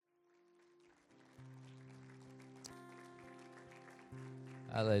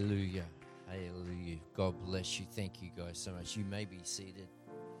Hallelujah. Hallelujah. God bless you. Thank you guys so much. You may be seated.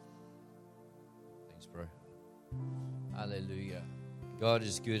 Thanks, bro. Hallelujah. God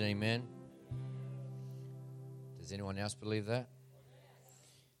is good. Amen. Does anyone else believe that?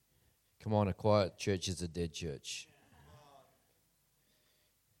 Come on, a quiet church is a dead church.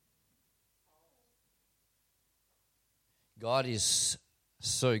 God is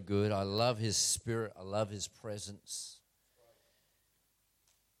so good. I love His Spirit. I love His presence.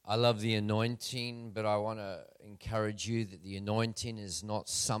 I love the anointing, but I want to encourage you that the anointing is not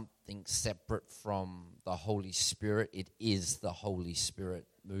something separate from the Holy Spirit. It is the Holy Spirit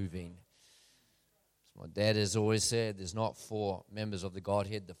moving. As my dad has always said, there's not four members of the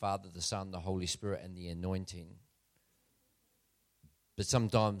Godhead, the Father, the Son, the Holy Spirit, and the anointing. But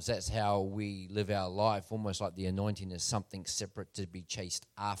sometimes that's how we live our life, almost like the anointing is something separate to be chased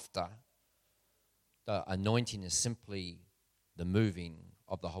after. The anointing is simply the moving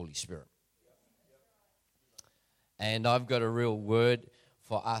of the Holy Spirit. And I've got a real word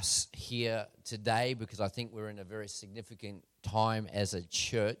for us here today because I think we're in a very significant time as a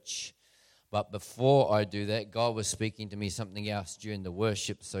church. But before I do that, God was speaking to me something else during the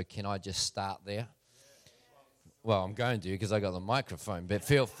worship, so can I just start there? Well, I'm going to because I got the microphone, but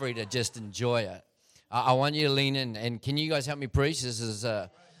feel free to just enjoy it. I want you to lean in, and can you guys help me preach? This is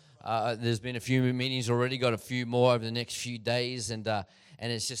there's been a few meetings already, got a few more over the next few days, and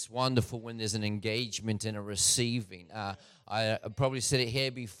it's just wonderful when there's an engagement and a receiving. I probably said it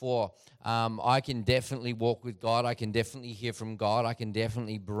here before. I can definitely walk with God. I can definitely hear from God. I can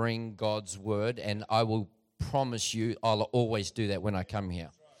definitely bring God's word, and I will promise you I'll always do that when I come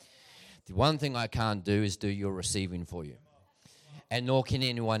here. The one thing I can't do is do your receiving for you. And nor can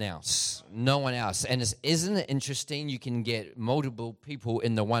anyone else. No one else. And isn't it interesting? You can get multiple people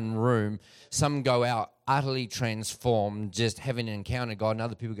in the one room. Some go out utterly transformed, just having encountered God, and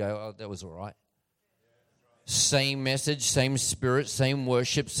other people go, oh, that was all right. Same message, same spirit, same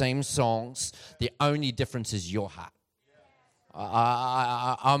worship, same songs. The only difference is your heart.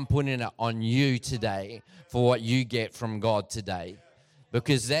 I'm putting it on you today for what you get from God today,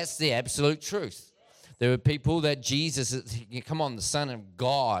 because that's the absolute truth. There are people that Jesus, come on, the Son of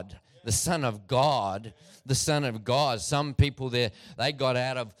God, the Son of God, the Son of God. Some people they got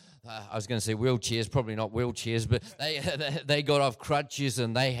out of, I was going to say wheelchairs, probably not wheelchairs, but they got off crutches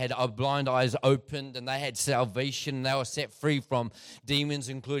and they had blind eyes opened and they had salvation. And they were set free from demons,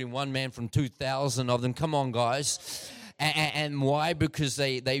 including one man from 2,000 of them. Come on, guys. And why? Because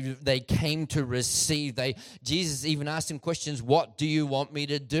they came to receive. Jesus even asked them questions, what do you want me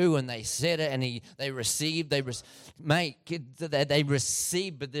to do? And they said it, and they received. They received,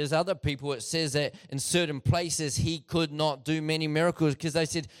 but there's other people, it says that in certain places he could not do many miracles because they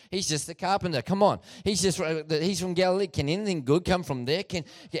said, he's just a carpenter. Come on. He's from Galilee. Can anything good come from there?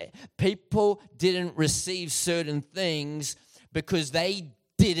 People didn't receive certain things because they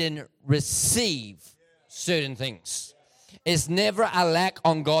didn't receive certain things. It's never a lack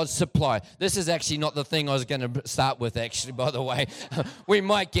on God's supply. This is actually not the thing I was going to start with, actually, by the way. We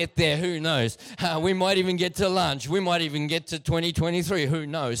might get there, who knows? We might even get to lunch. We might even get to 2023, who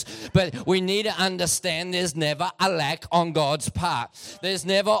knows? But we need to understand there's never a lack on God's part. There's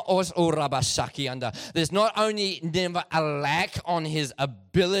never, there's not only never a lack on His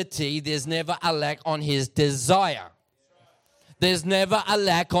ability, there's never a lack on His desire. There's never a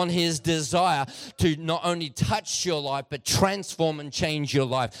lack on His desire to not only touch your life, but transform and change your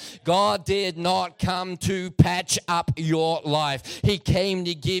life. God did not come to patch up your life. He came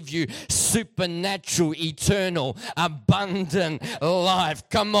to give you supernatural, eternal, abundant life.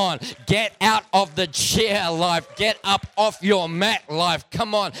 Come on, get out of the chair life. Get up off your mat life.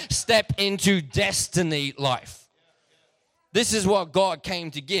 Come on, step into destiny life. This is what God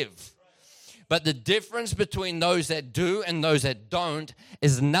came to give. But the difference between those that do and those that don't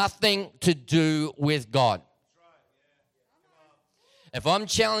is nothing to do with God. If I'm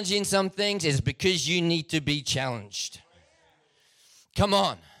challenging some things, it's because you need to be challenged. Come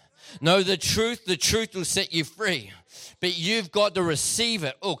on. Know the truth will set you free. But you've got to receive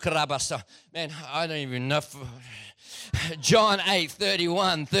it. Oh, karabasa. Man, I don't even know. John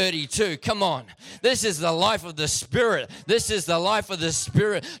 8:31-32. Come on. This is the life of the Spirit. This is the life of the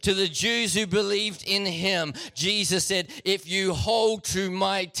Spirit. To the Jews who believed in Him, Jesus said, if you hold to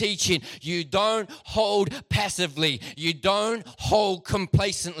my teaching, you don't hold passively. You don't hold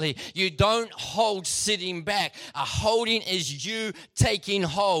complacently. You don't hold sitting back. A holding is you taking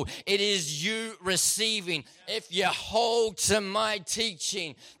hold. It is you receiving. If you hold to my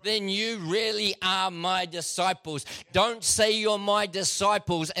teaching, then you really are my disciples. Don't say you're my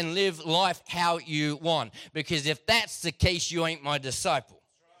disciples and live life how you want, because if that's the case, you ain't my disciple.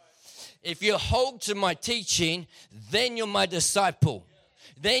 If you hold to my teaching, then you're my disciple.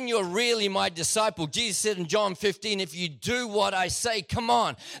 Then you're really my disciple. Jesus said in John 15, if you do what I say, come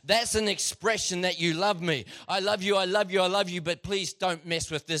on. That's an expression that you love me. I love you, I love you, I love you, but please don't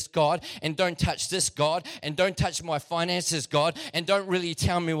mess with this God, and don't touch this God, and don't touch my finances, God, and don't really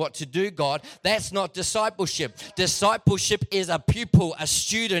tell me what to do, God. That's not discipleship. Discipleship is a pupil, a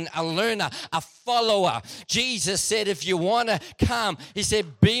student, a learner, a follower. Jesus said, if you want to come, he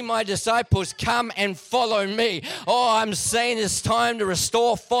said, be my disciples, come and follow me. Oh, I'm saying it's time to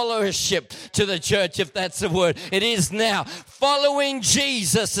restore followership to the church, if that's the word. It is now. Following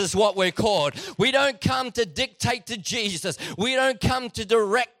Jesus is what we're called. We don't come to dictate to Jesus. We don't come to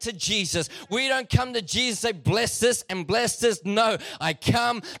direct to Jesus. We don't come to Jesus and say, bless this and bless this. No, I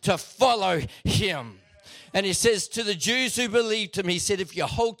come to follow him. And he says to the Jews who believed him, he said, if you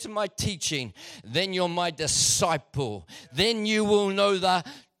hold to my teaching, then you're my disciple. Then you will know the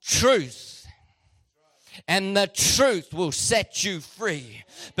truth. And the truth will set you free.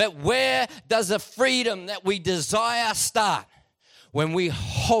 But where does the freedom that we desire start? When we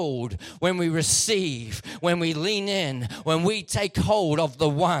hold, when we receive, when we lean in, when we take hold of the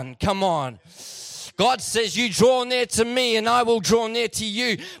one. Come on. God says, you draw near to me and I will draw near to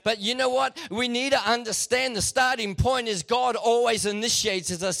you. But you know what? We need to understand the starting point is God always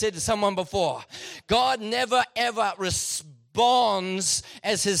initiates, as I said to someone before. God never ever responds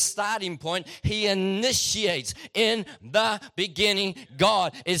as his starting point. He initiates in the beginning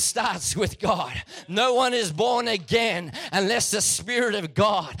God. It starts with God. No one is born again unless the Spirit of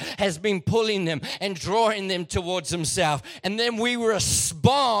God has been pulling them and drawing them towards himself. And then we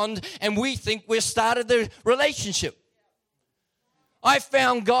respond and we think we've started the relationship. I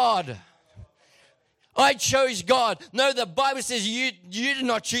found God. I chose God. No, the Bible says you did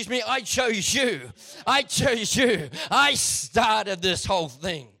not choose me. I chose you. I chose you. I started this whole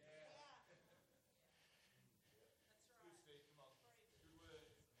thing.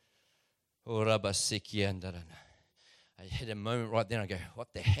 I had a moment right then. I go,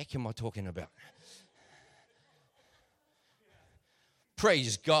 what the heck am I talking about?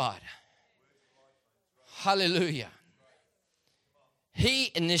 Praise God. Hallelujah.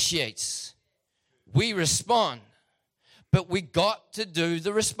 He initiates. We respond, but we got to do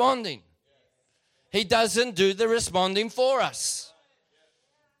the responding. He doesn't do the responding for us.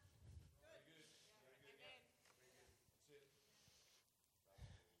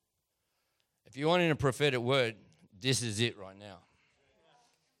 If you want in a prophetic word, this is it right now.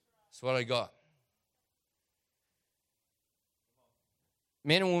 That's what I got.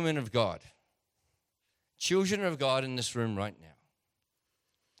 Men and women of God, children of God in this room right now,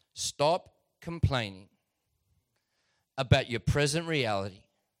 stop complaining about your present reality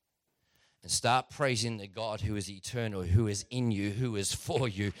and start praising the God who is eternal, who is in you, who is for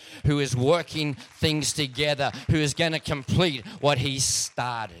you, who is working things together, who is going to complete what he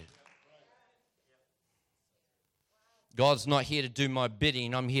started. God's not here to do my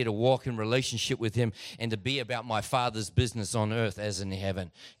bidding. I'm here to walk in relationship with him and to be about my Father's business on earth as in heaven.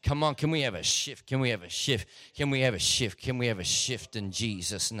 Come on, can we have a shift? Can we have a shift? Can we have a shift? Can we have a shift in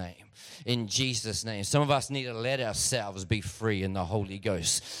Jesus' name? In Jesus' name. Some of us need to let ourselves be free in the Holy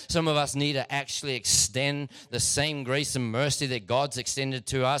Ghost. Some of us need to actually extend the same grace and mercy that God's extended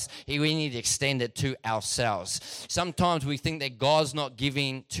to us. We need to extend it to ourselves. Sometimes we think that God's not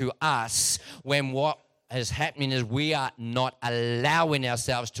giving to us when what is happening is we are not allowing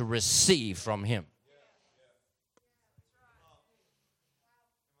ourselves to receive from him.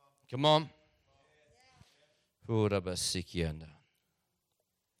 Come on.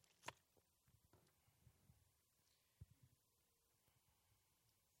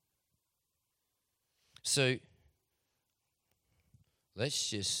 So let's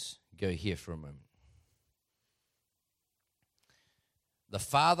just go here for a moment. The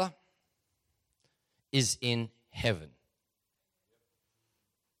Father is in heaven.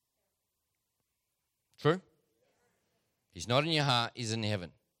 True? He's not in your heart, he's in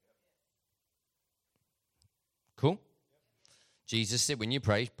heaven. Cool? Jesus said when you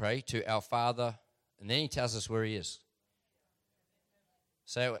pray to our Father, and then he tells us where he is.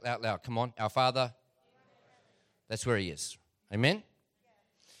 Say it out loud. Come on. Our Father, that's where he is. Amen?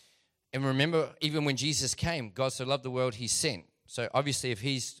 And remember, even when Jesus came, God so loved the world, he sent. So obviously if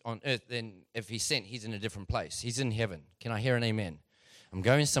he's on earth, then if he's sent, he's in a different place. He's in heaven. Can I hear an amen? I'm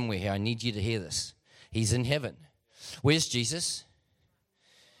going somewhere here. I need you to hear this. He's in heaven. Where's Jesus?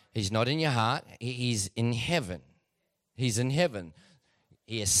 He's not in your heart. He's in heaven. He's in heaven.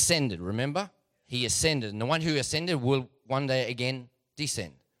 He ascended, remember? He ascended. And the one who ascended will one day again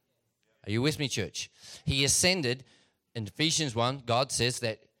descend. Are you with me, church? He ascended. In Ephesians 1, God says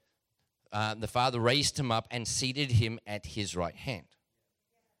that the Father raised him up and seated him at his right hand.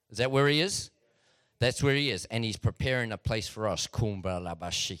 Is that where he is? That's where he is. And he's preparing a place for us. Come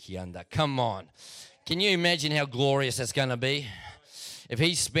on. Can you imagine how glorious that's going to be? If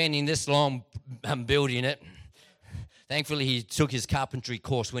he's spending this long building it, thankfully he took his carpentry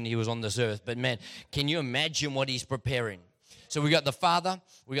course when he was on this earth. But man, can you imagine what he's preparing? So we got the Father,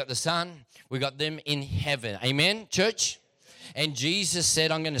 we got the Son, we got them in heaven. Amen, church? And Jesus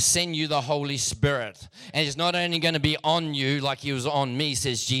said, I'm going to send you the Holy Spirit. And it's not only going to be on you like he was on me,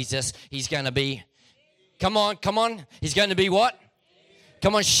 says Jesus. He's going to be, come on. He's going to be what?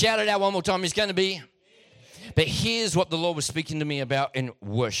 Come on, shout it out one more time. He's going to be. But here's what the Lord was speaking to me about in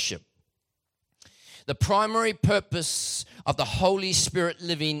worship. The primary purpose of the Holy Spirit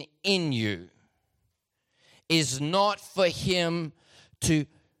living in you is not for him to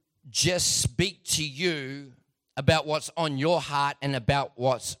just speak to you about what's on your heart and about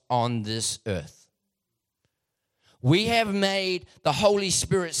what's on this earth. We have made the Holy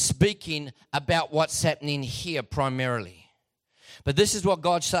Spirit speaking about what's happening here primarily. But this is what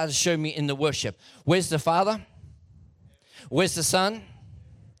God started to show me in the worship. Where's the Father? Where's the Son?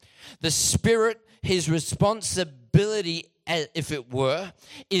 The Spirit, his responsibility, if it were,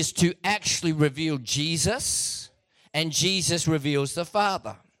 is to actually reveal Jesus, and Jesus reveals the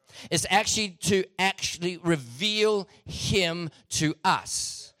Father. It's actually to reveal him to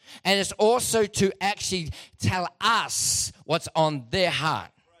us. And it's also to actually tell us what's on their heart.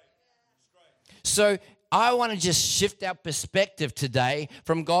 So I want to just shift our perspective today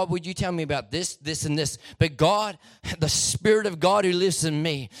from God, would you tell me about this, this, and this? But God, the Spirit of God who lives in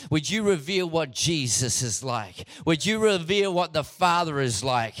me, would you reveal what Jesus is like? Would you reveal what the Father is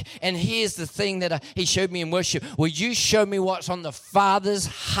like? And here's the thing that he showed me in worship. Would you show me what's on the Father's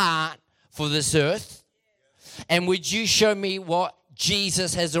heart for this earth? And would you show me what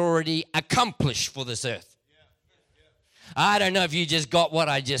Jesus has already accomplished for this earth? I don't know if you just got what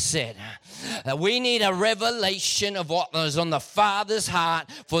I just said. We need a revelation of what was on the Father's heart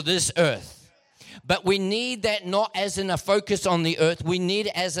for this earth. But we need that not as in a focus on the earth. We need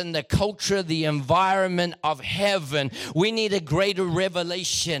it as in the culture, the environment of heaven. We need a greater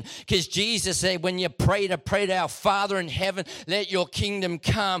revelation. Because Jesus said, when you pray to our Father in heaven, let your kingdom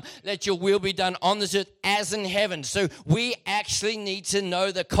come. Let your will be done on this earth as in heaven. So we actually need to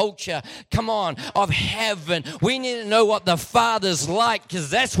know the culture, of heaven. We need to know what the Father's like, because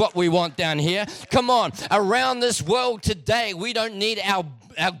that's what we want down here. Around this world today, we don't need our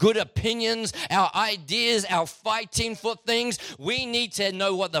good opinions, our ideas, our fighting for things. We need to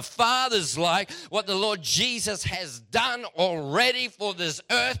know what the Father's like, what the Lord Jesus has done already for this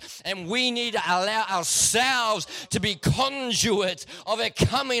earth, and we need to allow ourselves to be conduits of it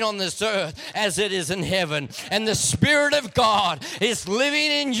coming on this earth as it is in heaven. And the Spirit of God is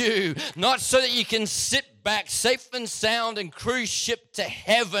living in you, not so that you can sit back safe and sound and cruise ship to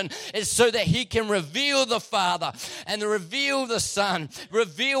heaven, is so that he can reveal the Father and reveal the Son,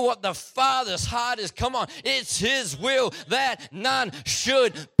 reveal what the Father's heart is. It's his will that none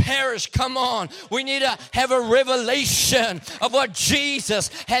should perish. We need to have a revelation of what Jesus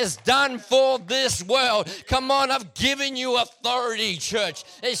has done for this world. I've given you authority, church.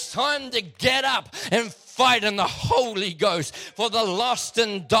 It's time to get up and fight in the Holy Ghost for the lost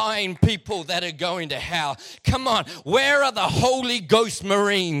and dying people that are going to hell. Where are the Holy Ghost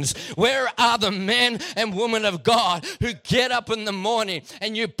Marines? Where are the men and women of God who get up in the morning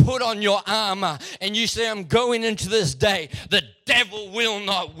and you put on your armor and you say, I'm going into this day. The devil will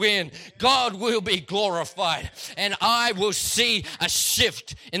not win. God will be glorified. And I will see a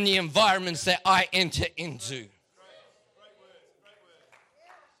shift in the environments that I enter into.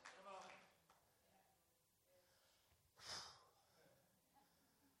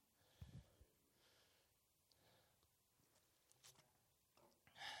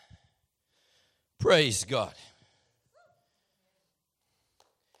 Praise God.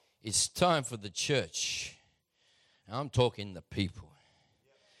 It's time for the church, and I'm talking the people,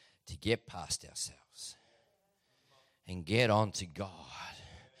 to get past ourselves and get on to God.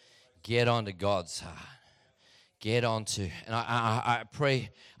 Get on to God's heart. Get on to, and I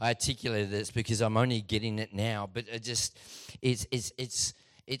pray I articulated this because I'm only getting it now, but it's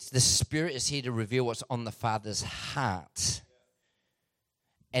the Spirit is here to reveal what's on the Father's heart,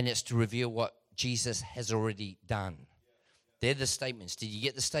 and it's to reveal what Jesus has already done. They're the statements. Did you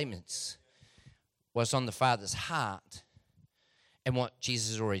get the statements? What's on the Father's heart and what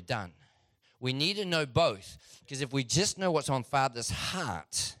Jesus has already done. We need to know both, because if we just know what's on Father's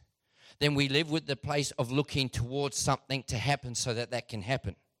heart, then we live with the place of looking towards something to happen so that can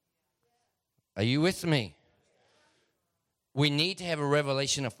happen. Are you with me? We need to have a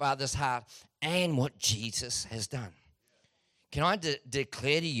revelation of Father's heart and what Jesus has done. Can I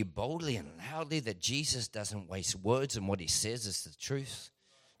declare to you boldly and loudly that Jesus doesn't waste words, and what he says is the truth?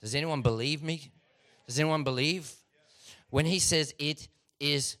 Does anyone believe me? Does anyone believe? When he says it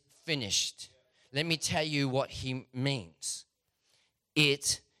is finished, let me tell you what he means.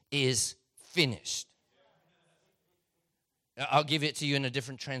 It is finished. I'll give it to you in a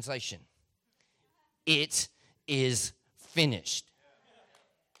different translation. It is finished.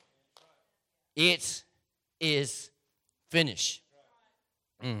 It is finished.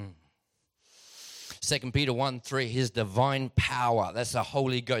 2 Peter 1:3, his divine power, that's the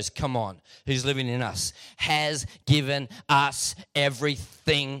Holy Ghost, come on, who's living in us, has given us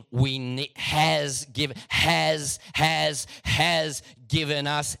everything we need, has given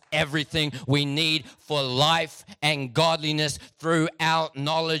us everything we need for life and godliness through our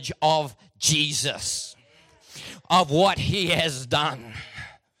knowledge of Jesus, of what he has done.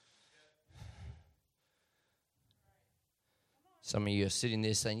 Some of you are sitting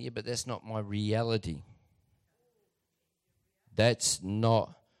there saying, yeah, but that's not my reality. That's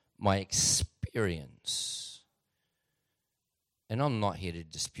not my experience. And I'm not here to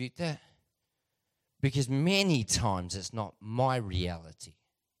dispute that, because many times it's not my reality.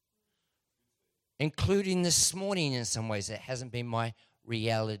 Including this morning in some ways, it hasn't been my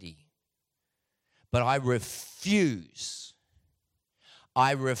reality. But I refuse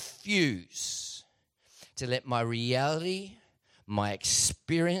to let my reality, my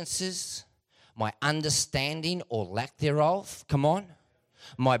experiences, my understanding or lack thereof, come on,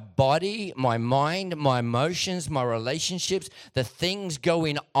 my body, my mind, my emotions, my relationships, the things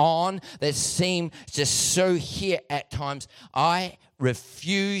going on that seem just so here at times, I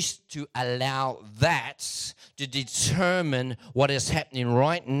refuse to allow that to determine what is happening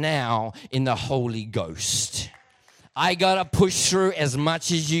right now in the Holy Ghost. I got to push through as much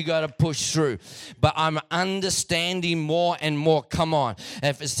as you got to push through. But I'm understanding more and more. Come on.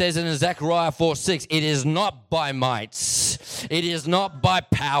 If it says in Zechariah 4:6, it is not by might, it is not by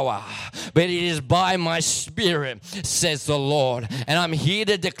power, but it is by my Spirit, says the Lord. And I'm here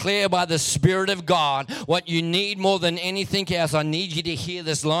to declare by the Spirit of God what you need more than anything else. I need you to hear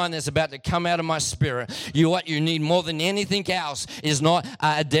this line that's about to come out of my spirit. What you need more than anything else is not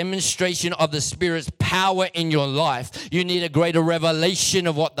a demonstration of the Spirit's power in your life. You need a greater revelation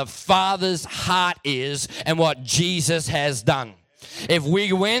of what the Father's heart is and what Jesus has done. If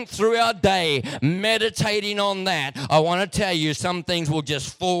we went through our day meditating on that, I want to tell you some things will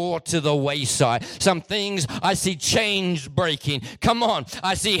just fall to the wayside. Some things I see chains breaking. Come on.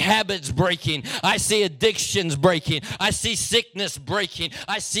 I see habits breaking. I see addictions breaking. I see sickness breaking.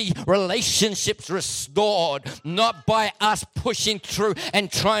 I see relationships restored, not by us pushing through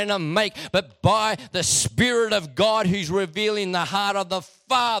and trying to make, but by the Spirit of God who's revealing the heart of the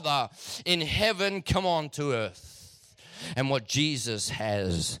Father in heaven, come on, to earth. And what Jesus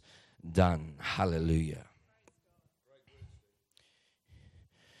has done. Hallelujah.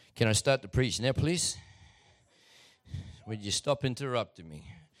 Can I start the preach now, please? Would you stop interrupting me?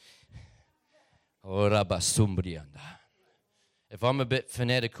 If I'm a bit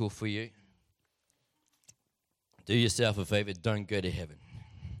fanatical for you, do yourself a favor, don't go to heaven.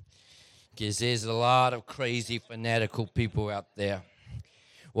 Because there's a lot of crazy fanatical people out there.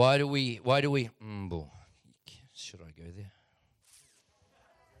 Why do we should I go there?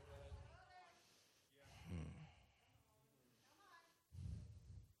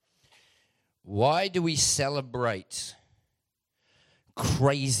 Why do we celebrate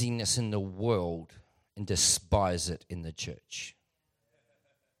craziness in the world and despise it in the church?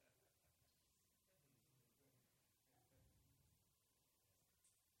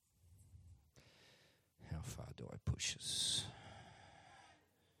 How far do I push this?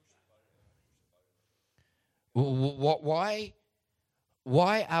 Why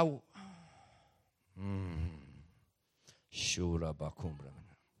are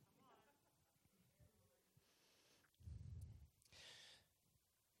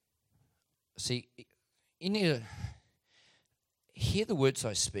See, you need to hear the words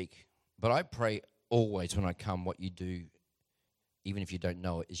I speak, but I pray always when I come, what you do, even if you don't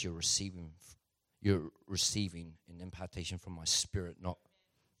know it, is you're receiving an impartation from my Spirit, not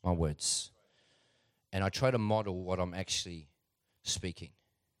my words. And I try to model what I'm actually speaking.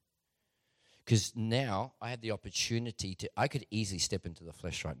 Because now I have the opportunity I could easily step into the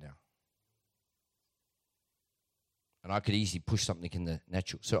flesh right now. And I could easily push something in the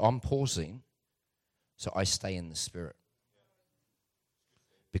natural. So I'm pausing, so I stay in the Spirit.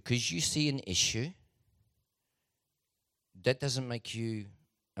 Because you see an issue, that doesn't make you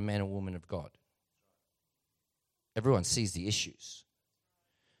a man or woman of God. Everyone sees the issues.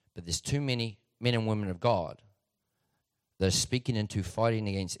 But there's too many men and women of God that are speaking into fighting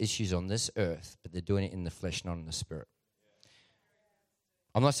against issues on this earth, but they're doing it in the flesh, not in the spirit.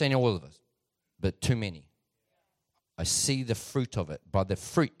 I'm not saying all of us, but too many. I see the fruit of it. By the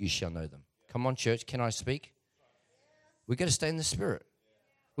fruit you shall know them. Come on, church, can I speak? We've got to stay in the spirit.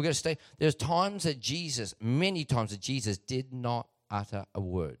 We've got to stay. There's times that many times that Jesus did not utter a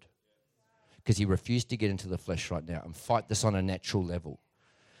word because he refused to get into the flesh right now and fight this on a natural level.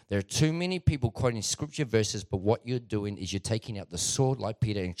 There are too many people quoting scripture verses, but what you're doing is you're taking out the sword like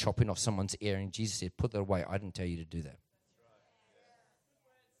Peter and chopping off someone's ear, and Jesus said, put that away. I didn't tell you to do that.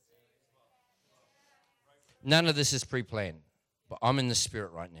 None of this is pre-planned, but I'm in the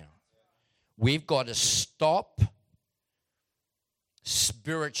spirit right now. We've got to stop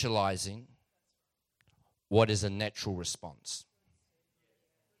spiritualizing what is a natural response.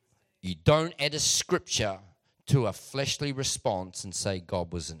 You don't add a scripture to a fleshly response and say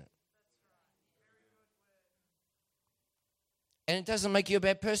God was in it. And it doesn't make you a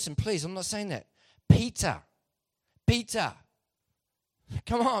bad person. Please, I'm not saying that. Peter.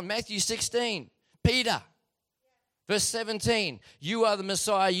 Come on, Matthew 16. Peter. Verse 17, you are the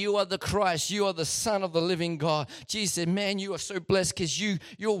Messiah, you are the Christ, you are the Son of the living God. Jesus said, man, you are so blessed because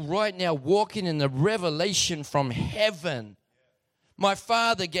you're right now walking in the revelation from heaven. My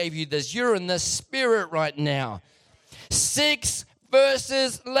Father gave you this. You're in the Spirit right now. 6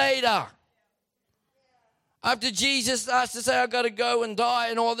 verses later, after Jesus starts to say, I've got to go and die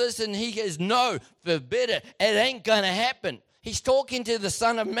and all this, and he goes, no, forbid it. It ain't going to happen. He's talking to the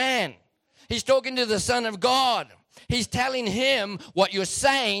Son of Man. He's talking to the Son of God. He's telling him what you're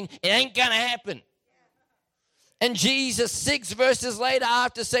saying, it ain't going to happen. And Jesus, 6 verses later,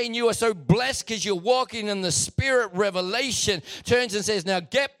 after saying you are so blessed because you're walking in the Spirit revelation, turns and says, now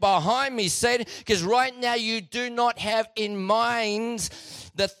get behind me, Satan, because right now you do not have in mind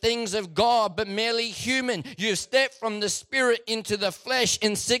the things of God, but merely human. You've stepped from the Spirit into the flesh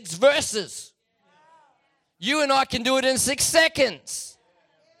in 6 verses. You and I can do it in 6 seconds.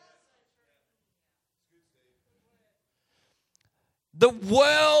 The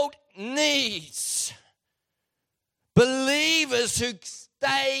world needs believers who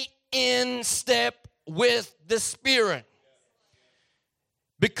stay in step with the Spirit.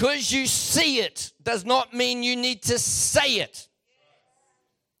 Because you see it does not mean you need to say it.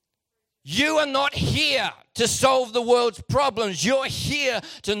 You are not here to solve the world's problems. You're here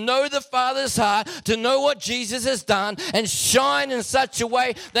to know the Father's heart, to know what Jesus has done, and shine in such a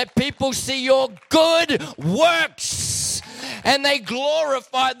way that people see your good works and they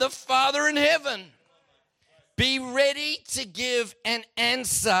glorify the Father in heaven. Be ready to give an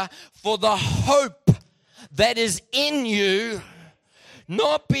answer for the hope that is in you.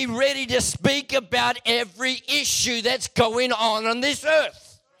 Not be ready to speak about every issue that's going on this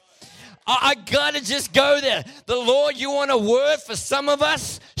earth. I got to just go there. The Lord, you want a word for some of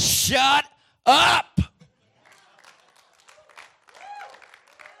us? Shut up.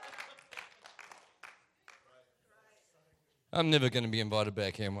 I'm never going to be invited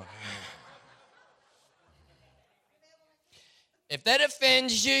back here. If that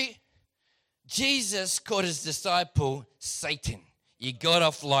offends you, Jesus called his disciple Satan. You got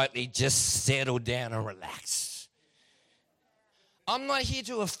off lightly, just settle down and relax. I'm not here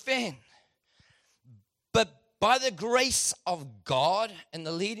to offend. But by the grace of God and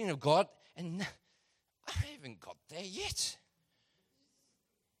the leading of God, and I haven't got there yet.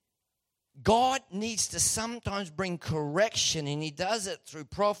 God needs to sometimes bring correction, and he does it through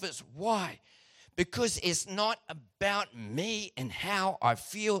prophets. Why? Because it's not about me and how I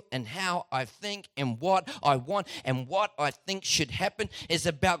feel and how I think and what I want and what I think should happen. It's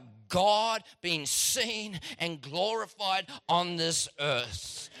about God being seen and glorified on this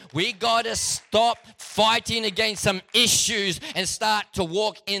earth. We got to stop fighting against some issues and start to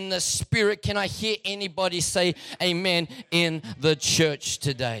walk in the Spirit. Can I hear anybody say amen in the church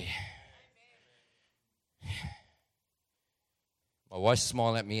today? My wife's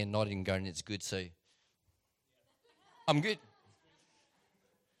smiling at me and nodding and going, it's good, so I'm good.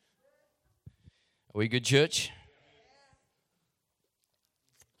 Are we good, church?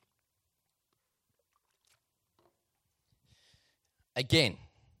 Again,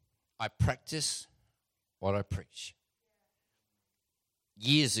 I practice what I preach.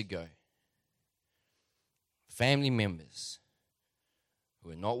 Years ago, family members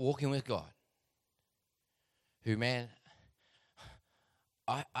who are not walking with God, who, man,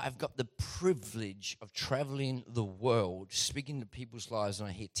 I've got the privilege of traveling the world, speaking to people's lives, and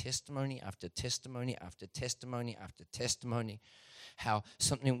I hear testimony after testimony after testimony after testimony. how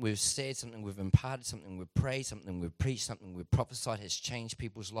something we've said, something we've imparted, something we've prayed, something we've preached, something we've prophesied has changed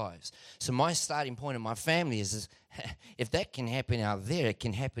people's lives. So my starting point in my family is if that can happen out there, it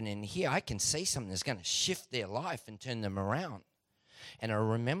can happen in here. I can say something that's going to shift their life and turn them around. And I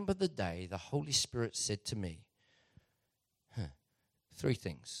remember the day the Holy Spirit said to me, three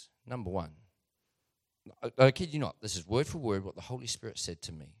things. Number one, I kid you not, this is word for word what the Holy Spirit said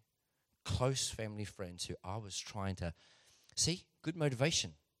to me. Close family friends who I was trying to see, good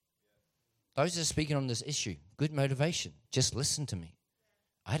motivation. Those that are speaking on this issue, good motivation. Just listen to me.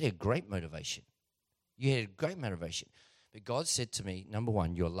 I had a great motivation. You had a great motivation. But God said to me, number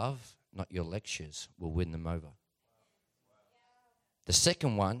one, your love, not your lectures, will win them over. The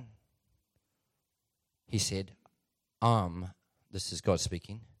second one, he said, this is God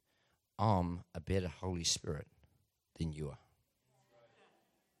speaking, I'm a better Holy Spirit than you are.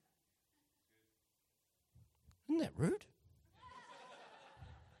 Isn't that rude?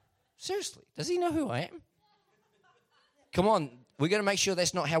 Seriously, does he know who I am? Come on, we're going to make sure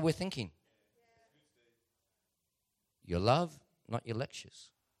that's not how we're thinking. Your love, not your lectures,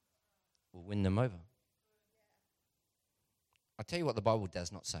 will win them over. I'll tell you what the Bible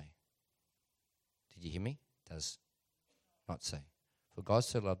does not say. Did you hear me? Does not say. For God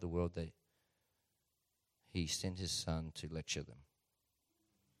so loved the world that he sent his son to lecture them.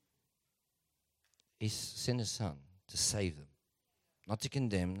 He sent his son to save them. Not to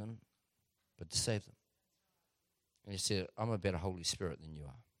condemn them, but to save them. And he said, I'm a better Holy Spirit than you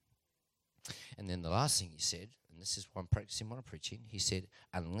are. And then the last thing he said, and this is why I'm practicing what I'm preaching, he said,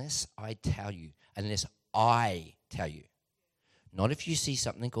 unless I tell you, not if you see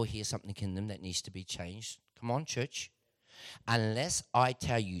something or hear something in them that needs to be changed. Come on, church. Unless I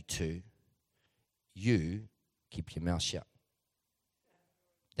tell you to, you keep your mouth shut.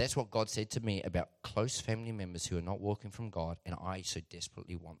 That's what God said to me about close family members who are not walking from God, and I so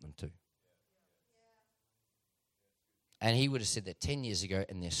desperately want them to. And he would have said that 10 years ago,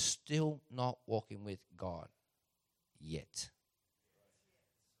 and they're still not walking with God yet.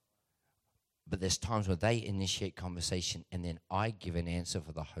 But there's times where they initiate conversation, and then I give an answer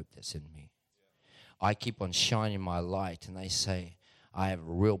for the hope that's in me. I keep on shining my light, and they say, I have a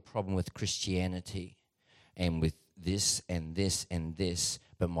real problem with Christianity and with this and this and this.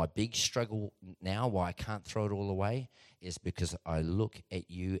 But my big struggle now, why I can't throw it all away, is because I look at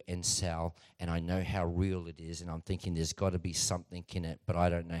you and Sal, and I know how real it is, and I'm thinking there's got to be something in it, but I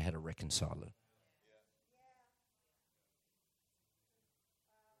don't know how to reconcile it.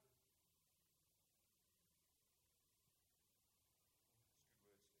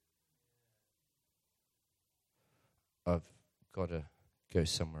 I've got to go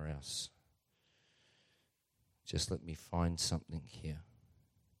somewhere else. Just let me find something here.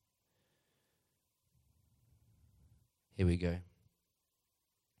 Here we go.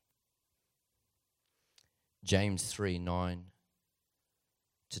 James 3:9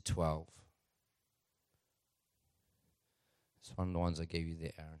 to 12. It's one of the ones I gave you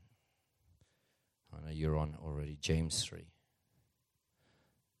there, Aaron. I know you're on already. James 3,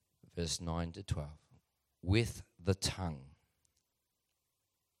 verse 9 to 12. With the tongue.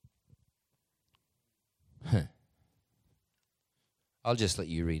 I'll just let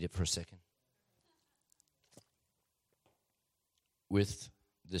you read it for a second. With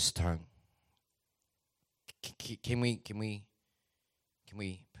this tongue. Can we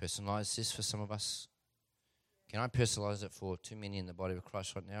personalize this for some of us? Can I personalize it for too many in the body of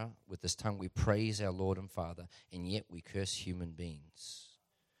Christ right now? With this tongue we praise our Lord and Father, and yet we curse human beings.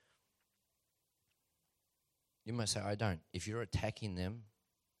 You might say, I don't. If you're attacking them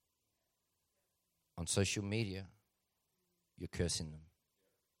on social media, you're cursing them.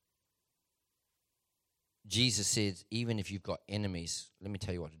 Jesus said, even if you've got enemies, let me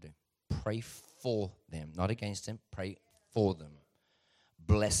tell you what to do. Pray for them, not against them. Pray for them.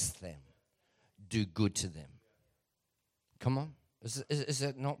 Bless them. Do good to them. Come on. Is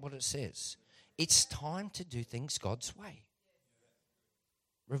that not what it says? It's time to do things God's way.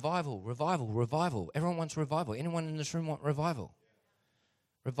 Revival, revival, revival. Everyone wants revival. Anyone in this room want revival?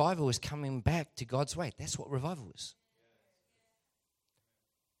 Revival is coming back to God's way. That's what revival is.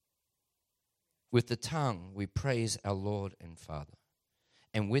 With the tongue, we praise our Lord and Father.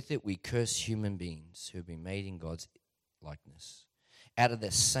 And with it, we curse human beings who have been made in God's likeness. Out of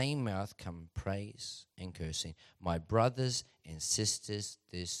the same mouth come praise and cursing. My brothers and sisters,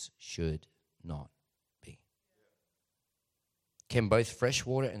 this should not be. Can both fresh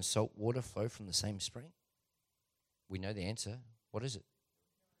water and salt water flow from the same spring? We know the answer. What is it?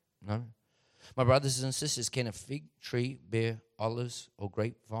 No. My brothers and sisters, can a fig tree bear olives or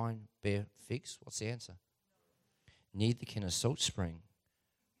grapevine bear figs? What's the answer? neither can a salt spring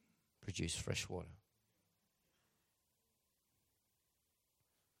produce fresh water.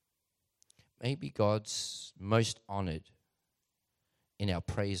 Maybe God's most honored in our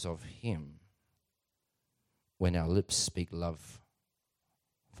praise of Him when our lips speak love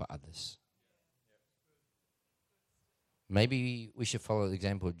for others. Maybe we should follow the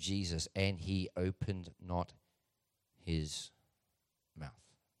example of Jesus, and He opened not His mouth.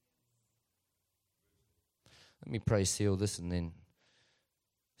 Let me pray, seal this, and then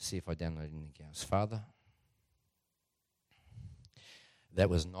see if I download anything else. Father, that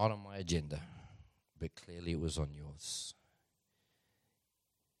was not on my agenda, but clearly it was on yours.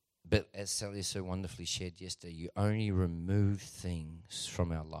 But as Sally so wonderfully shared yesterday, you only remove things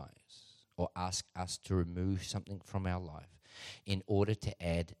from our lives, or ask us to remove something from our life in order to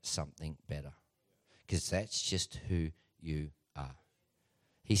add something better. Because that's just who you are.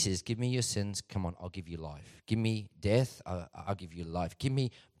 He says, give me your sins, come on, I'll give you life. Give me death, I'll give you life. Give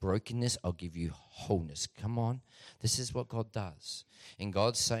me brokenness, I'll give you wholeness. Come on, this is what God does. And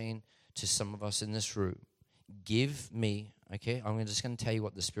God's saying to some of us in this room, give me, okay, I'm just going to tell you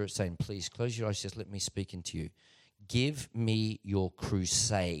what the Spirit's saying. Please close your eyes, just let me speak into you. Give me your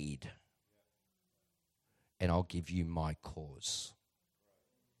crusade, and I'll give you my cause.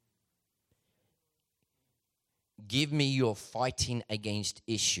 Give me your fighting against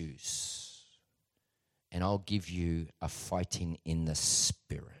issues, and I'll give you a fighting in the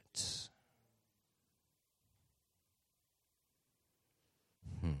Spirit.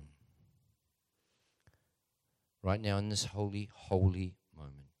 Right now in this holy, holy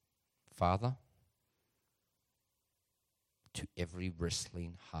moment, Father, to every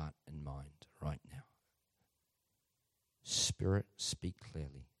wrestling heart and mind right now, Spirit, speak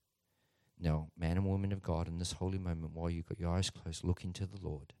clearly. Now, man and woman of God, in this holy moment, while you've got your eyes closed, look into the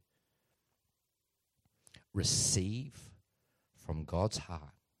Lord. Receive from God's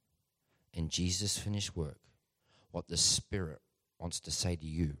heart and Jesus' finished work what the Spirit wants to say to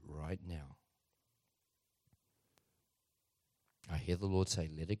you right now. I hear the Lord say,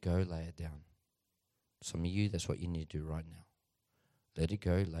 let it go, lay it down. Some of you, that's what you need to do right now. Let it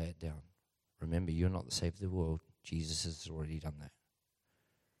go, lay it down. Remember, you're not the Savior of the world. Jesus has already done that.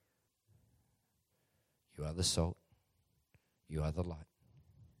 You are the salt. You are the light.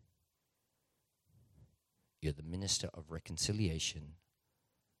 You're the minister of reconciliation,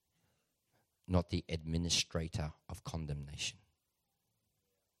 not the administrator of condemnation.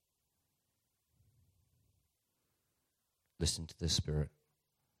 Listen to the Spirit.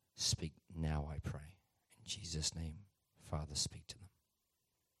 Speak now, I pray. In Jesus' name, Father, speak to them.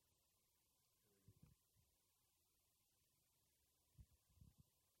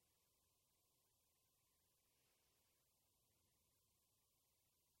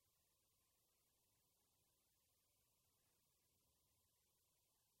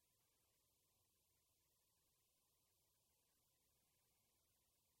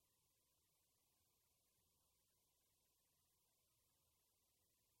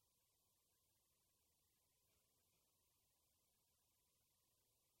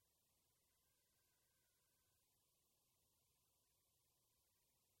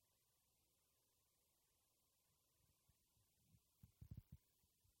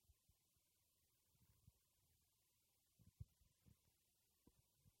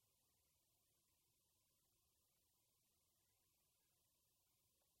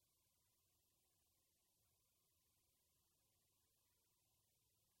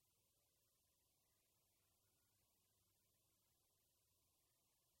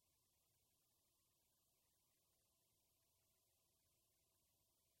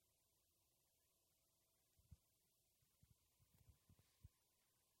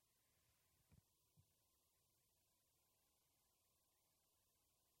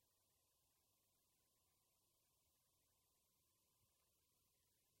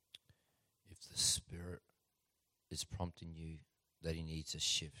 If the Spirit is prompting you that He needs a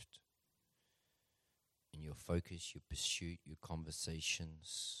shift in your focus, your pursuit, your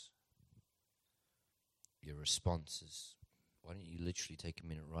conversations, your responses, why don't you literally take a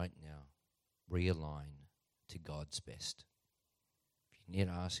minute right now, realign to God's best. If you need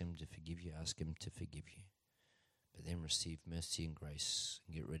to ask Him to forgive you, ask Him to forgive you. But then receive mercy and grace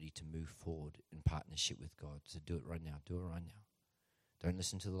and get ready to move forward in partnership with God. So do it right now. Do it right now. Don't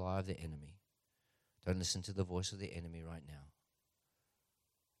listen to the lie of the enemy. Don't listen to the voice of the enemy right now.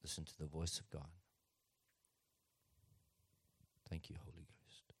 Listen to the voice of God. Thank you, Holy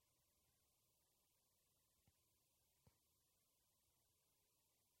Ghost.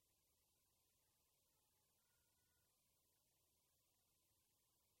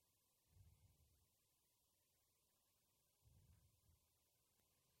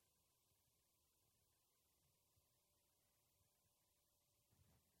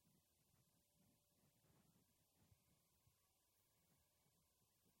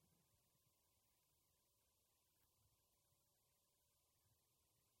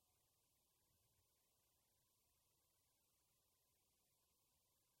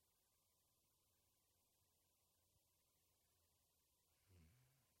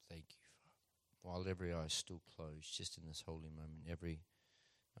 while every eye is still closed, just in this holy moment,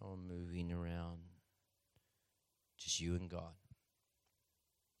 no one moving around, just you and God.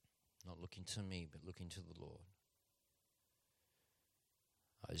 Not looking to me, but looking to the Lord.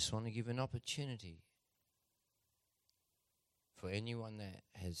 I just want to give an opportunity for anyone that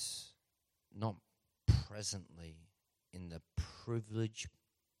has not presently in the privileged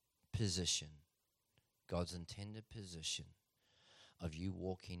position, God's intended position, of you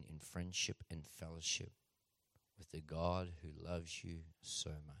walking in friendship and fellowship with the God who loves you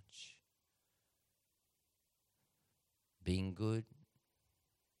so much. Being good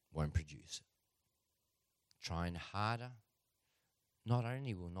won't produce it. Trying harder not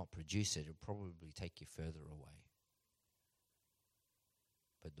only will not produce it, it'll probably take you further away.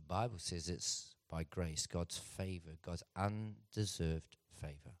 But the Bible says it's by grace, God's favor, God's undeserved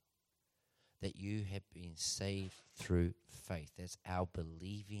favor, that you have been saved through faith. That's our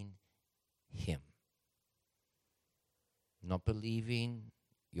believing Him. Not believing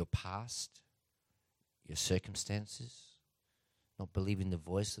your past, your circumstances, not believing the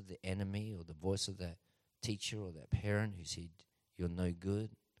voice of the enemy or the voice of that teacher or that parent who said you're no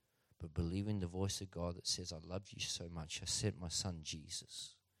good, but believing the voice of God that says, I love you so much, I sent my son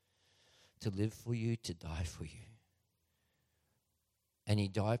Jesus to live for you, to die for you. And He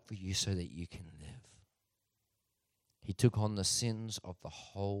died for you so that you can live. He took on the sins of the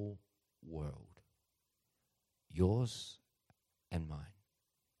whole world, yours and mine.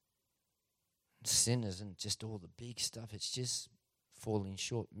 Sin isn't just all the big stuff, it's just falling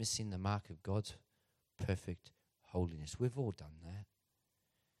short, missing the mark of God's perfect holiness. We've all done that.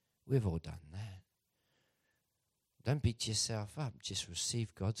 We've all done that. Don't beat yourself up, just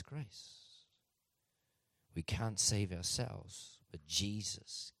receive God's grace. We can't save ourselves, but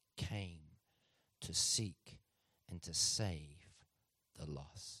Jesus came to seek and to save the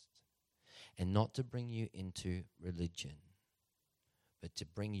lost. And not to bring you into religion, but to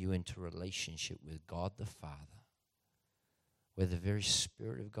bring you into relationship with God the Father, where the very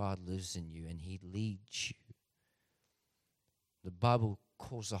Spirit of God lives in you and He leads you. The Bible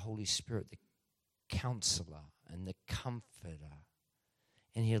calls the Holy Spirit the Counselor and the Comforter.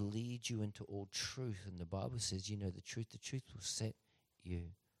 And He'll lead you into all truth. And the Bible says, you know the truth will set you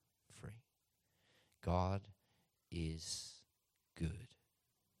free. God is good.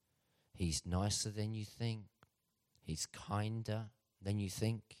 He's nicer than you think. He's kinder than you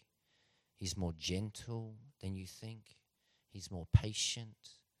think. He's more gentle than you think. He's more patient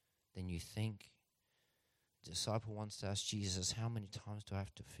than you think. The disciple wants to ask Jesus, how many times do I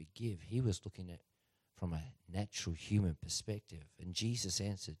have to forgive? He was looking at from a natural human perspective. And Jesus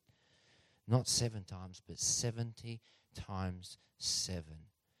answered, not 7 times, but 70 times 7.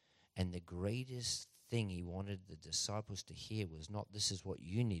 And the greatest thing He wanted the disciples to hear was not, this is what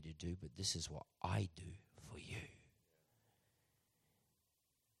you need to do, but this is what I do for you.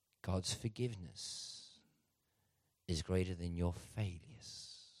 God's forgiveness is greater than your failures.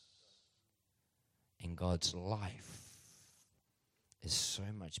 And God's life is so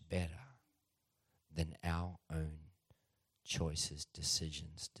much better than our own choices,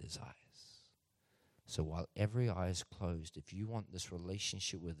 decisions, desires. So while every eye is closed, if you want this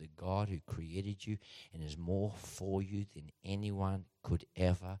relationship with the God who created you and is more for you than anyone could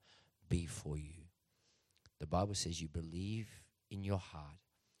ever be for you, the Bible says you believe in your heart,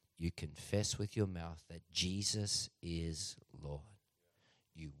 you confess with your mouth that Jesus is Lord,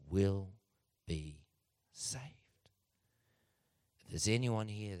 you will be saved. If there's anyone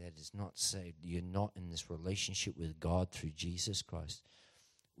here that is not saved, you're not in this relationship with God through Jesus Christ,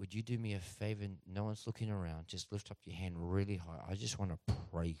 would you do me a favor? No one's looking around. Just lift up your hand really high. I just want to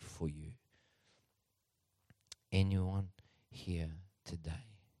pray for you. Anyone here today?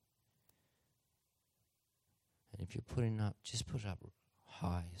 And if you're putting up, just put it up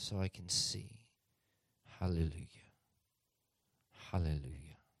high so I can see. Hallelujah.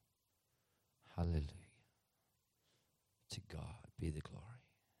 Hallelujah. Hallelujah. To God be the glory.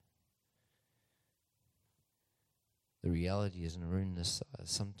 The reality is, in a room this size,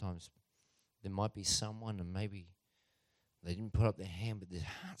 sometimes there might be someone and maybe they didn't put up their hand, but their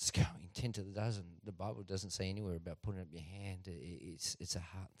heart's going 10 to the dozen. The Bible doesn't say anywhere about putting up your hand. It's a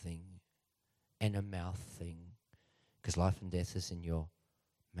heart thing and a mouth thing, because life and death is in your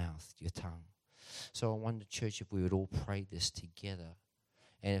mouth, your tongue. So I wonder, church, if we would all pray this together.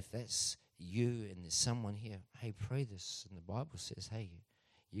 And if that's you and there's someone here, hey, pray this. And the Bible says, hey,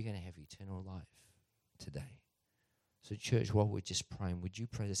 you're going to have eternal life today. So church, while we're just praying, would you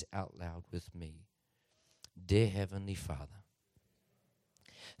pray this out loud with me? Dear Heavenly Father,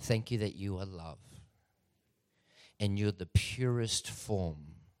 thank you that you are love. And you're the purest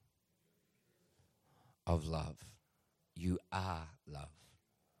form of love. You are love.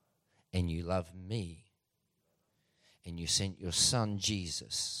 And you love me. And you sent your son,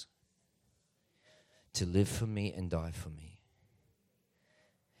 Jesus, to live for me and die for me.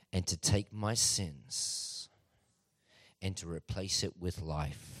 And to take my sins and to replace it with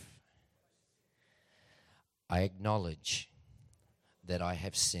life. I acknowledge that I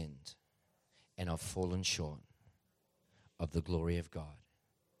have sinned and I've fallen short of the glory of God.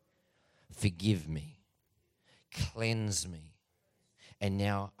 Forgive me, cleanse me, and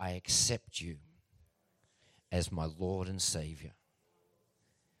now I accept you as my Lord and Savior.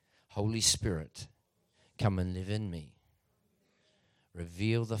 Holy Spirit, come and live in me.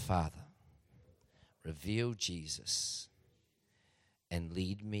 Reveal the Father, reveal Jesus, and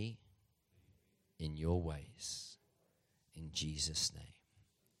lead me in your ways. In Jesus' name.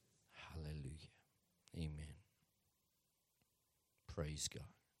 Hallelujah. Amen. Praise God.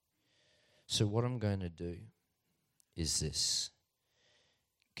 So what I'm going to do is this,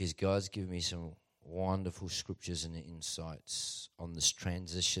 because God's given me some wonderful scriptures and insights on this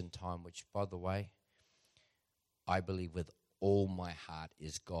transition time, which, by the way, I believe with all my heart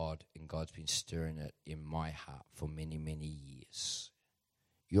is God, and God's been stirring it in my heart for many, many years.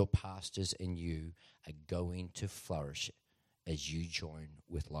 Your pastors and you are going to flourish as you join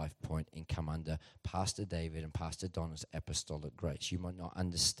with Life Point and come under Pastor David and Pastor Donna's apostolic grace. You might not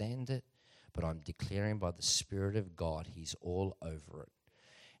understand it, but I'm declaring by the Spirit of God, He's all over it.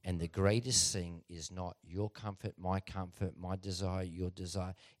 And the greatest thing is not your comfort, my desire, your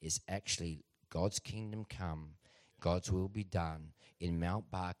desire. Is actually God's kingdom come, God's will be done in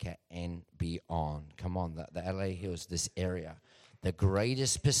Mount Barker and beyond. Come on, the LA Hills, this area. The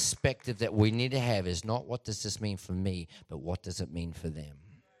greatest perspective that we need to have is not what does this mean for me, but what does it mean for them?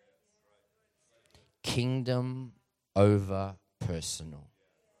 Kingdom over personal.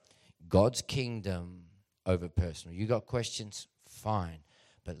 God's kingdom over personal. You got questions? Fine.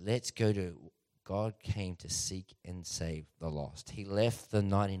 But let's go to God came to seek and save the lost. He left the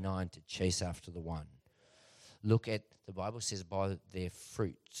 99 to chase after the one. Look at, the Bible says, by their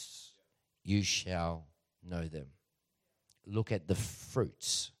fruits you shall know them. Look at the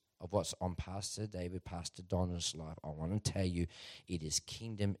fruits of what's on Pastor David, Pastor Donna's life. I want to tell you, it is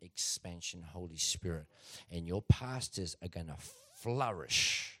kingdom expansion, Holy Spirit. And your pastors are going to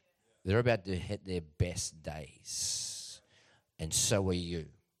flourish. They're about to hit their best days. And so are you.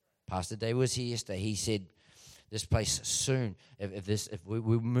 Pastor David was here yesterday. He said, this place soon, if we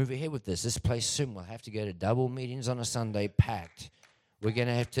move ahead with this place soon, we'll have to go to double meetings on a Sunday, packed. We're going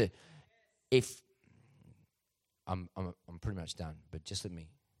to have to, if, I'm pretty much done, but just let me,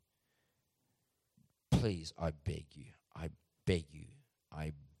 please, I beg you,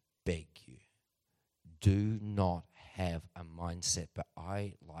 do not have a mindset, but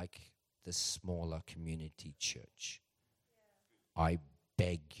I like the smaller community church. I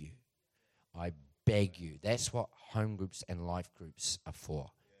beg you. That's what home groups and life groups are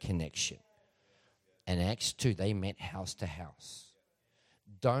for, connection. And Acts 2, they met house to house.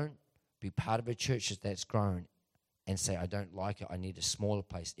 Don't be part of a church that's grown and say, I don't like it, I need a smaller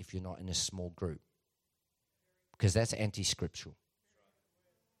place if you're not in a small group. Because that's anti-scriptural.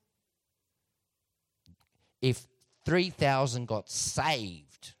 If 3,000 got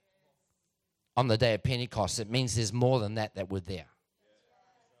saved on the day of Pentecost, it means there's more than that were there.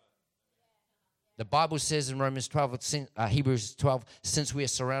 The Bible says in Hebrews 12, since we are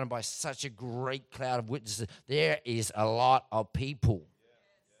surrounded by such a great cloud of witnesses, there is a lot of people.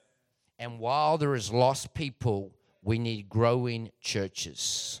 And while there is lost people, we need growing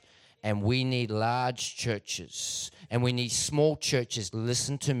churches. And we need large churches. And we need small churches,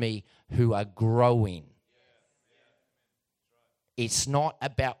 listen to me, who are growing. It's not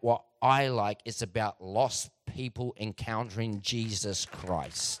about what I like. It's about lost people encountering Jesus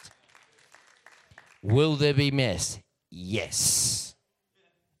Christ. Will there be mess? Yes.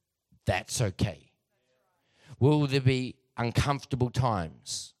 That's okay. Will there be uncomfortable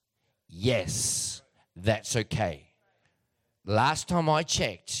times? Yes. That's okay. Last time I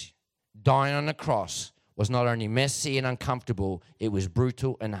checked, dying on the cross was not only messy and uncomfortable, it was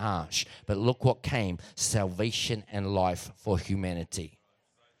brutal and harsh. But look what came, salvation and life for humanity.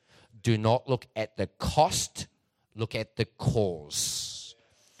 Do not look at the cost, look at the cause.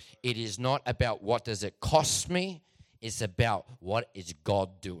 It is not about what does it cost me, it's about what is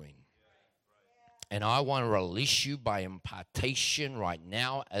God doing. And I want to release you by impartation right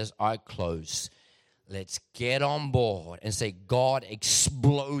now as I close. Let's get on board and say, God,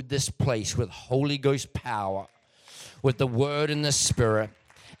 explode this place with Holy Ghost power, with the Word and the Spirit.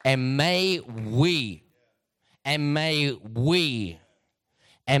 And may we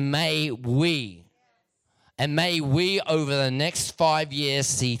And may we, over the next 5 years,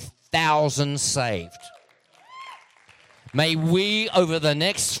 see thousands saved. May we, over the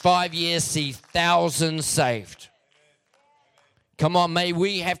next 5 years, see thousands saved. Come on, may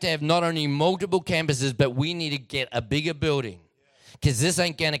we have to have not only multiple campuses, but we need to get a bigger building, because this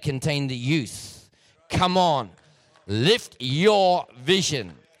ain't going to contain the youth. Come on, lift your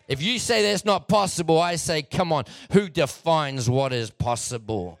vision. If you say that's not possible, I say, come on, who defines what is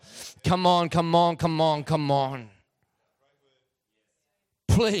possible? Come on, come on, come on, come on.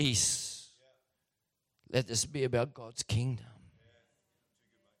 Please, let this be about God's kingdom.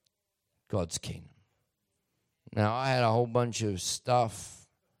 God's kingdom. Now, I had a whole bunch of stuff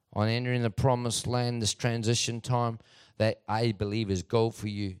on entering the promised land, this transition time, that I believe is gold for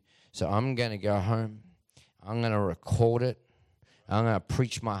you. So I'm going to go home. I'm going to record it. I'm going to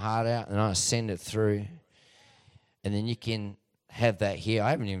preach my heart out, and I'll send it through. And then you can have that here. I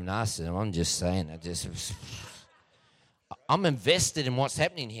haven't even asked them. I'm just saying. I'm invested in what's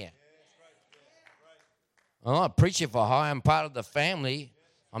happening here. I'm not preaching for hire. I'm part of the family.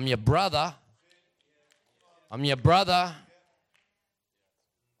 I'm your brother. I'm your brother.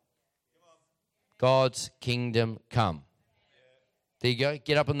 God's kingdom come. There you go.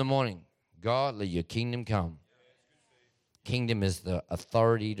 Get up in the morning. God, let your kingdom come. Kingdom is the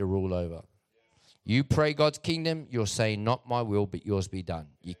authority to rule over. You pray God's kingdom, you're saying, not my will, but yours be done.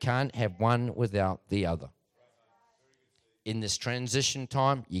 You can't have one without the other. In this transition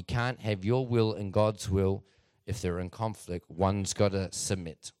time, you can't have your will and God's will if they're in conflict. One's got to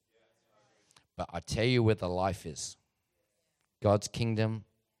submit. But I tell you where the life is. God's kingdom,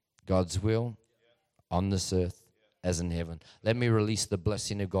 God's will on this earth as in heaven. Let me release the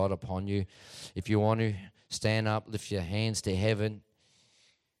blessing of God upon you. If you want to stand up, lift your hands to heaven,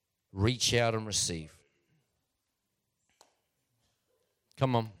 reach out and receive.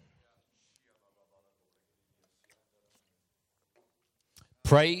 Come on.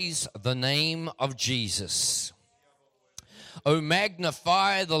 Praise the name of Jesus. Oh,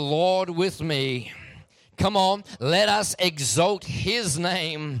 magnify the Lord with me. Come on, let us exalt his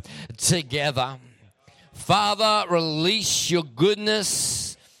name together. Father, release your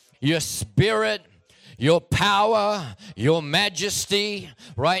goodness, your spirit, your power, your majesty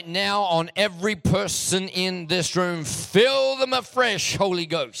right now on every person in this room. Fill them afresh, Holy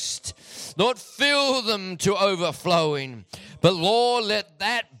Ghost. Lord, fill them to overflowing. But Lord, let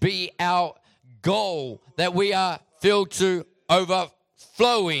that be our goal, that we are filled to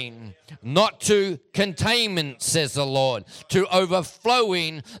overflowing, not to containment, says the Lord. To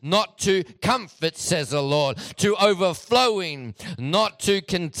overflowing, not to comfort, says the Lord. To overflowing, not to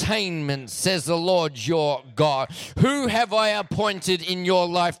containment, says the Lord your God. Who have I appointed in your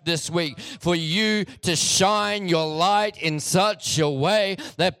life this week for you to shine your light in such a way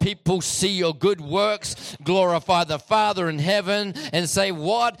that people see your good works, glorify the Father in heaven, and say,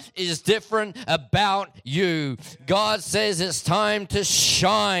 what is different about you? God says it's time to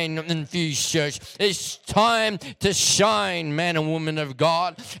shine in Fuse Church. It's time to shine, man and woman of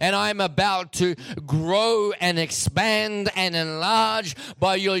God. And I'm about to grow and expand and enlarge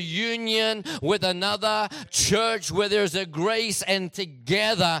by your union with another church where there's a grace, and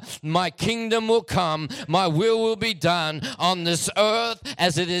together my kingdom will come. My will be done on this earth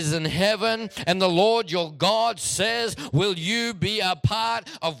as it is in heaven. And the Lord your God says, will you be a part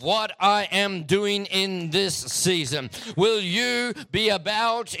of what I am doing in this season? Will you be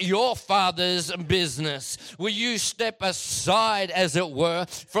about your Father's business? Will you step aside, as it were,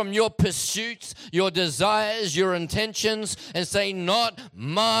 from your pursuits, your desires, your intentions, and say, not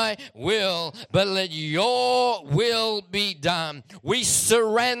my will, but let your will be done? We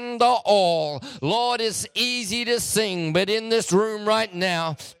surrender all. Lord, it's easy to sing, but in this room right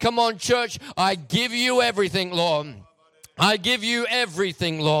now, come on, church, I give you everything, Lord. I give you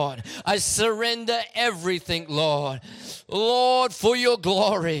everything, Lord. I surrender everything, Lord. Lord, for your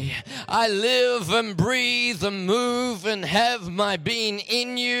glory, I live and breathe and move and have my being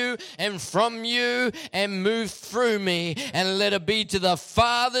in you and from you and move through me, and let it be to the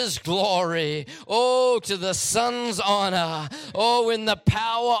Father's glory, oh, to the Son's honor, oh, in the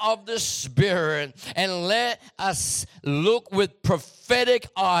power of the Spirit. And let us look with prophetic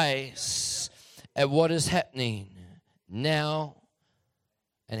eyes at what is happening now,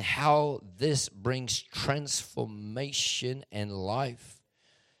 and how this brings transformation and life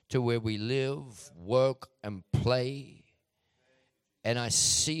to where we live, work, and play. And I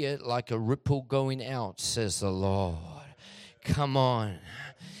see it like a ripple going out, says the Lord. Come on.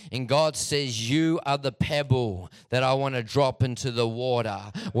 And God says, you are the pebble that I want to drop into the water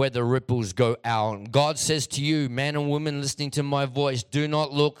where the ripples go out. God says to you, man and woman listening to my voice, do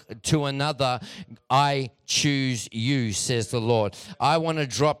not look to another. I choose you, says the Lord. I want to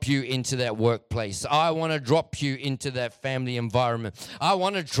drop you into that workplace. I want to drop you into that family environment. I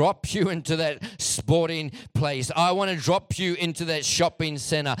want to drop you into that sporting place. I want to drop you into that shopping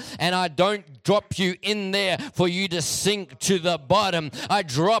center. And I don't drop you in there for you to sink to the bottom. I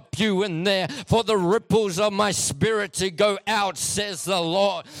drop you in there for the ripples of my spirit to go out, says the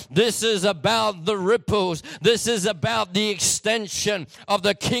Lord. This is about the ripples. This is about the extension of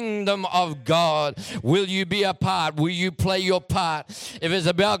the kingdom of God. Will you be a part? Will you play your part? If it's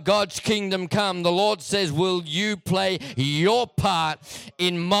about God's kingdom come, the Lord says, will you play your part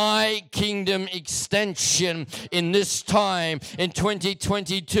in my kingdom extension in this time in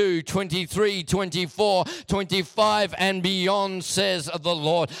 2022, 23, 24, 25 and beyond, says the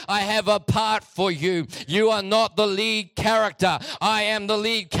Lord. I have a part for you. You are not the lead character. I am the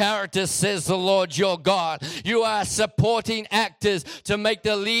lead character, says the Lord your God. You are supporting actors to make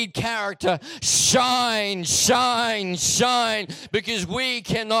the lead character shine, shine, shine, because we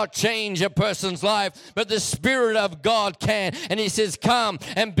cannot change a person's life, but the Spirit of God can. And He says, come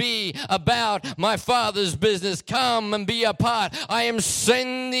and be about my Father's business. Come and be a part. I am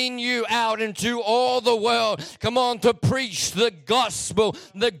sending you out into all the world. Come on, to preach the gospel,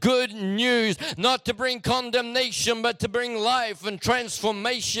 the good news, not to bring condemnation, but to bring life and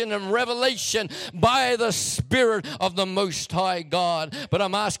transformation and revelation by the Spirit of the Most High God. But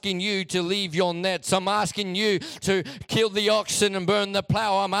I'm asking you to leave your nets. I'm asking you to kill the oxen and burn the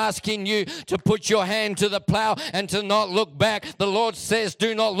plow. I'm asking you to put your hand to the plow and to not look back. The Lord says,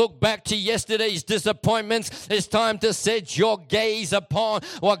 do not look back to yesterday's disappointments. It's time to set your gaze upon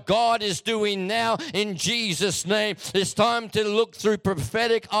what God is doing now in Jesus' name. It's time to look through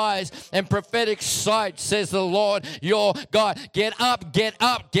prophetic eyes and prophetic sight, says the Lord your God. Get up, get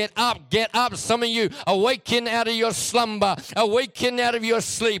up, get up, get up. Some of you awaken out of your slumber, awaken out of your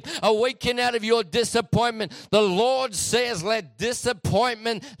sleep, awaken out of your disappointment. The Lord says, let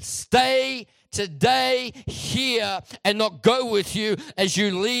disappointment stay today here and not go with you as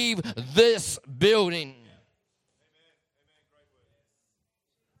you leave this building.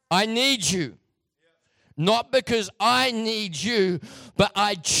 I need you. Not because I need you, but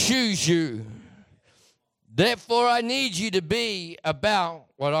I choose you. Therefore, I need you to be about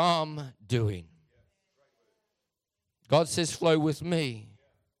what I'm doing. God says, flow with me.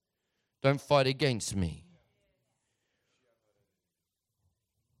 Don't fight against me.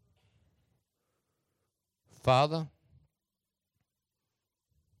 Father,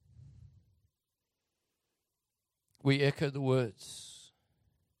 we echo the words,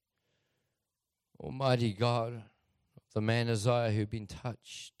 Almighty God, of the man Isaiah who'd been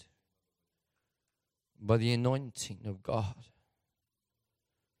touched by the anointing of God.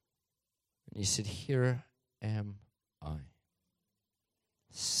 And he said, here am I.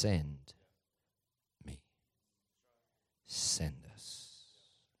 Send me. Send us.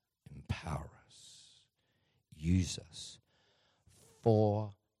 Empower us. Use us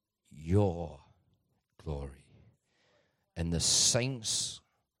for your glory. And the saints,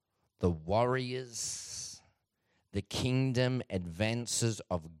 the warriors, the kingdom advances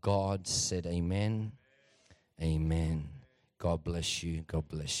of God said amen. Amen. God bless you. God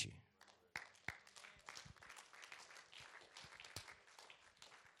bless you.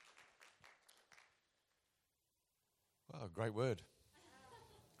 Wow, great word.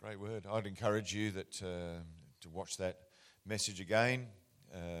 Great word. I'd encourage you that to watch that message again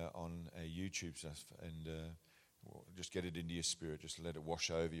on YouTube stuff and just get it into your spirit. Just let it wash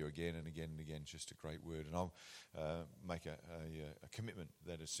over you again and again and again. It's just a great word. And I'll make a commitment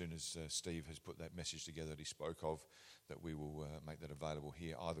that as soon as Steve has put that message together that he spoke of, that we will make that available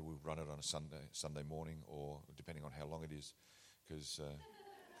here. Either we'll run it on a Sunday morning, or depending on how long it is, because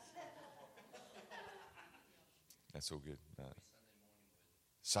that's all good. No.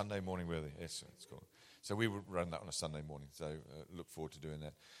 Sunday morning worthy. Yes, that's cool. So we will run that on a Sunday morning. So look forward to doing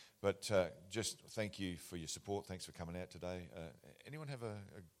that. But just thank you for your support. Thanks for coming out today. Anyone have a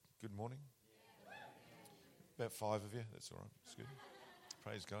good morning? About 5 of you. That's all right. That's good.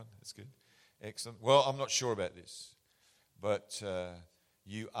 Praise God. That's good. Excellent. Well, I'm not sure about this, but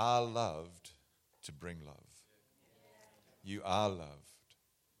you are loved to bring love. You are loved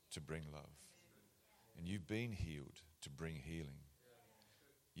to bring love. And you've been healed to bring healing.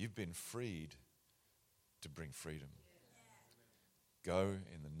 You've been freed to bring freedom. Go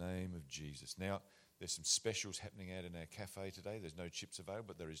in the name of Jesus. Now, there's some specials happening out in our cafe today. There's no chips available,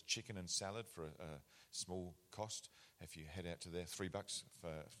 but there is chicken and salad for a small cost. If you head out to there, $3 for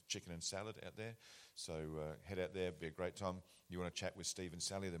chicken and salad out there. So head out there, it'll be a great time. You want to chat with Steve and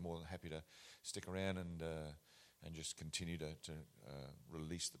Sally, they're more than happy to stick around and and just continue to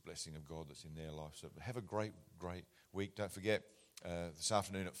release the blessing of God that's in their life. So have a great week. Don't forget, this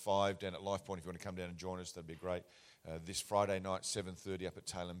afternoon at 5 down at Life Point, if you want to come down and join us, that'd be great. This Friday night, 7:30 up at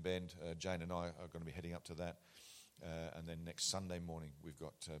Tailem Bend, Jane and I are going to be heading up to that. And then next Sunday morning, we've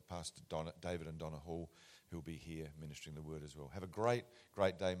got Pastor David and Donna Hall, who'll be here ministering the word as well. Have a great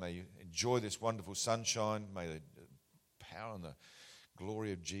day. May you enjoy this wonderful sunshine. May the power and the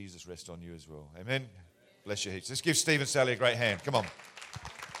glory of Jesus rest on you as well. Amen. Bless your heaps. Let's give Steve and Sally a great hand. Come on.